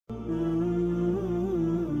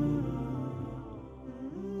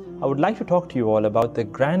I would like to talk to you all about the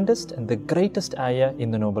grandest and the greatest ayah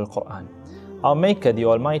in the Noble Quran. Our Maker, the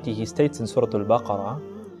Almighty, He states in Surah Al-Baqarah,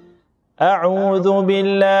 أعوذ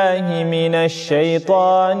بالله من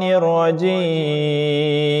الشيطان الرجيم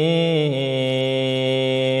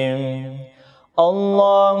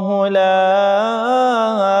الله لا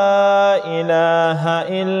إله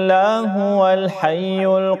إلا هو الحي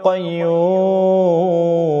القيوم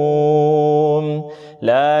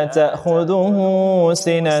لا تأخذه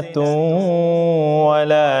سنة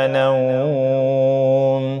ولا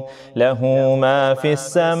نوم له ما في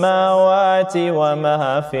السماوات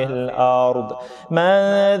وما في الأرض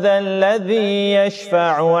من ذا الذي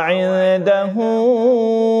يشفع عنده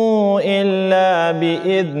إلا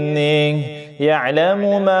بإذنه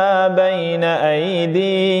يعلم ما بين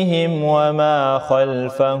أيديهم وما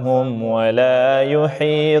خلفهم ولا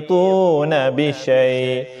يحيطون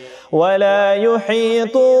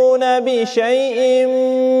بشيء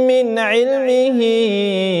من علمه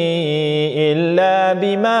إلا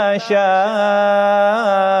بما شاء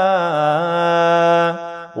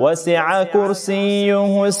وسع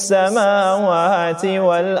كرسيه السماوات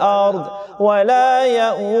والأرض ولا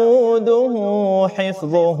يؤوده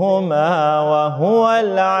حفظهما وهو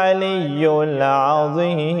العلي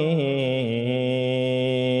العظيم.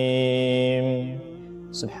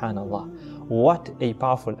 Subhanallah. What a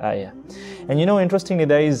powerful ayah. And you know, interestingly,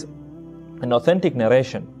 there is an authentic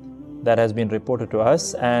narration that has been reported to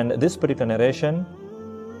us, and this particular narration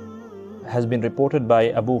has been reported by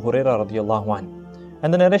Abu Huraira radiallahu anhu.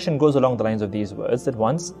 And the narration goes along the lines of these words, that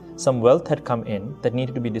once some wealth had come in that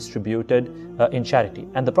needed to be distributed in charity.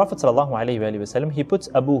 And the Prophet sallallahu alaihi wasallam, he puts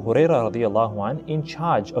Abu Huraira radiallahu anhu in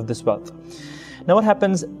charge of this wealth. Now what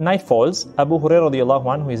happens, night falls, Abu Huraira radiallahu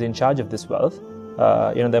anhu, who is in charge of this wealth,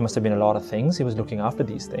 there must have been a lot of things, he was looking after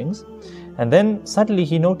these things. And then suddenly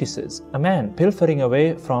he notices a man pilfering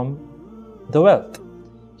away from the wealth.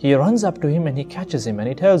 He runs up to him and he catches him and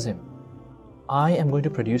he tells him, I am going to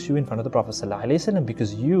produce you in front of the Prophet ﷺ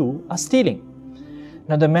because you are stealing.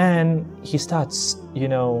 Now the man, he starts,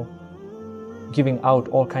 giving out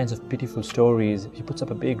all kinds of pitiful stories. He puts up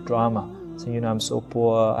a big drama, saying, I'm so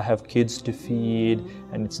poor, I have kids to feed,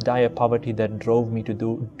 and it's dire poverty that drove me to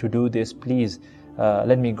do this. Please,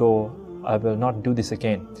 let me go. I will not do this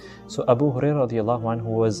again. So Abu Huraira radiallahu anhu,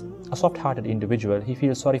 who was a soft-hearted individual, he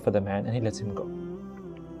feels sorry for the man and he lets him go.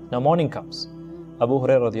 Now morning comes. Abu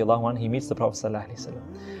Huraira radiallahu anhu, he meets the Prophet sallallahu alaihi wasallam.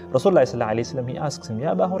 Rasulullah sallallahu alaihi wasallam, he asks him,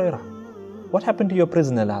 Ya Abu Huraira, what happened to your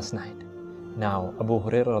prisoner last night? Now Abu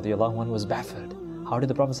Huraira radiallahu anhu was baffled. How did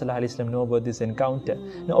the Prophet sallallahu alaihi wasallam know about this encounter?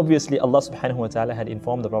 Now obviously Allah subhanahu wa ta'ala had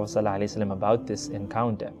informed the Prophet sallallahu alaihi wasallam about this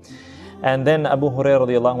encounter. And then Abu Huraira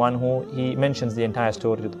radiallahu anhu, he mentions the entire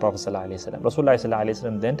story to the Prophet sallallahu alaihi wasallam. Rasulullah sallallahu alaihi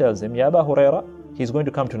wasallam then tells him, Ya Abu Huraira, he's going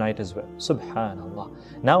to come tonight as well. Subhanallah.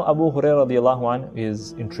 Now Abu Huraira radiallahu anhu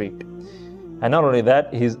is intrigued. And not only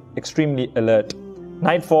that, he's extremely alert.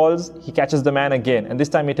 Night falls, he catches the man again. And this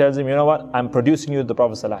time he tells him, you know what, I'm producing you the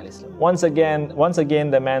Prophet ﷺ. Once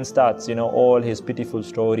again, the man starts, all his pitiful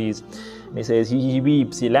stories. And he says, he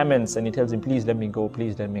weeps, he laments, and he tells him, please let me go,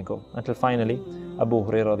 please let me go. Until finally, Abu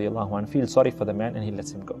Huraira radiallahu anhu feels sorry for the man and he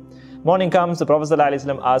lets him go. Morning comes, the Prophet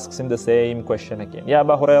ﷺ asks him the same question again. Ya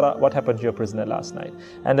Abu Huraira, what happened to your prisoner last night?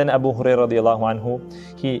 And then Abu Huraira radiallahu anhu,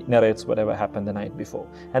 he narrates whatever happened the night before.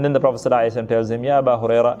 And then the Prophet ﷺ tells him, Ya Abu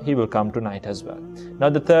Huraira, he will come tonight as well. Now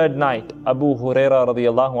the third night, Abu Huraira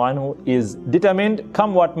radiallahu anhu is determined,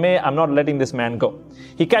 come what may, I'm not letting this man go.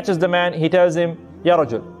 He catches the man, he tells him, Ya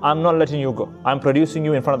Rajul, I'm not letting you go. I'm producing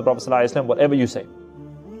you in front of the Prophet ﷺ, whatever you say.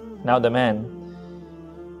 Now the man,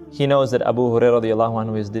 he knows that Abu Huraira radiallahu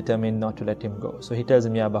anhu is determined not to let him go. So he tells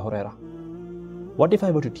him, Ya Abu Huraira, what if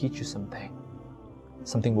I were to teach you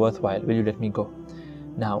something worthwhile? Will you let me go?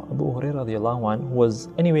 Now Abu Huraira radiallahu anhu, who was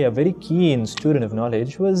anyway a very keen student of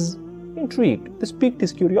knowledge, was intrigued. This piqued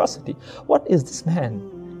his curiosity. What is this man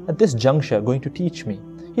at this juncture going to teach me?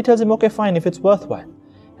 He tells him, okay, fine, if it's worthwhile.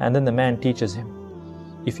 And then the man teaches him,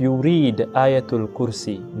 if you read ayatul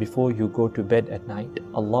kursi before you go to bed at night,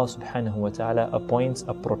 Allah subhanahu wa ta'ala appoints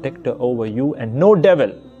a protector over you, and no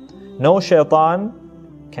devil, no shaytaan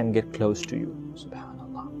can get close to you.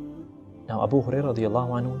 Subhanallah. Now Abu Huraira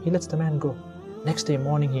radiallahu anhu, he lets the man go. Next day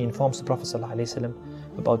morning, he informs the Prophet sallallahu alaihi wasallam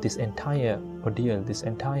about this entire ordeal, this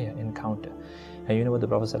entire encounter. And you know what the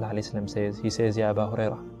Prophet sallallahu alaihi wasallam says? He says, Ya Abu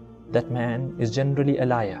Huraira, that man is generally a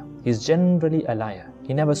liar. He's generally a liar.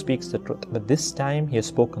 He never speaks the truth. But this time he has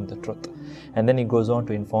spoken the truth. And then he goes on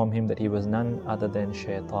to inform him that he was none other than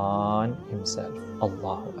Shaytaan himself.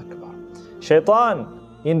 Allahu Akbar. Shaytaan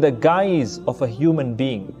in the guise of a human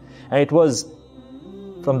being. And it was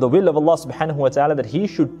from the will of Allah subhanahu wa ta'ala that He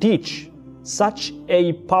should teach such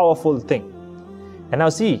a powerful thing. And now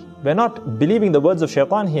see, we're not believing the words of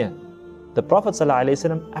Shaytaan here. The Prophet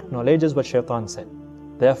ﷺ acknowledges what Shaytaan said.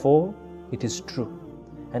 Therefore, it is true.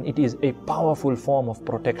 And it is a powerful form of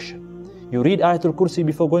protection. You read ayatul kursi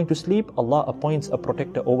before going to sleep, Allah appoints a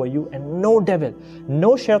protector over you, and no devil,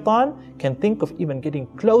 no Shaytaan can think of even getting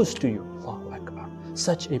close to you. Allahu Akbar.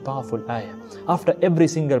 Such a powerful ayah. After every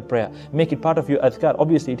single prayer, make it part of your adhkar.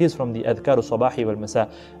 Obviously, it is from the adhkar sabahi wal masa,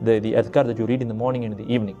 the adhkar that you read in the morning and in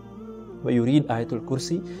the evening. Where you read ayatul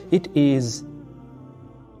kursi, it is,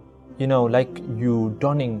 like you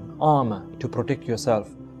donning armor to protect yourself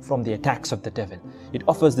from the attacks of the devil. It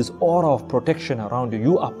offers this aura of protection around you.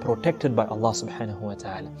 You are protected by Allah subhanahu wa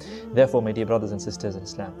ta'ala. Therefore, my dear brothers and sisters in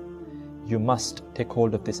Islam, you must take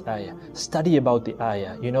hold of this ayah. Study about the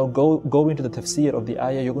ayah. Go into the tafsir of the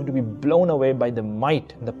ayah. You're going to be blown away by the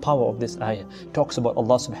might and the power of this ayah. It talks about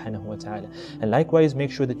Allah subhanahu wa ta'ala. And likewise, make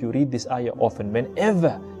sure that you read this ayah often.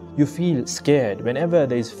 Whenever you feel scared, whenever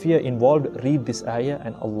there is fear involved, read this ayah,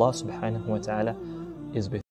 and Allah subhanahu wa ta'ala is with you.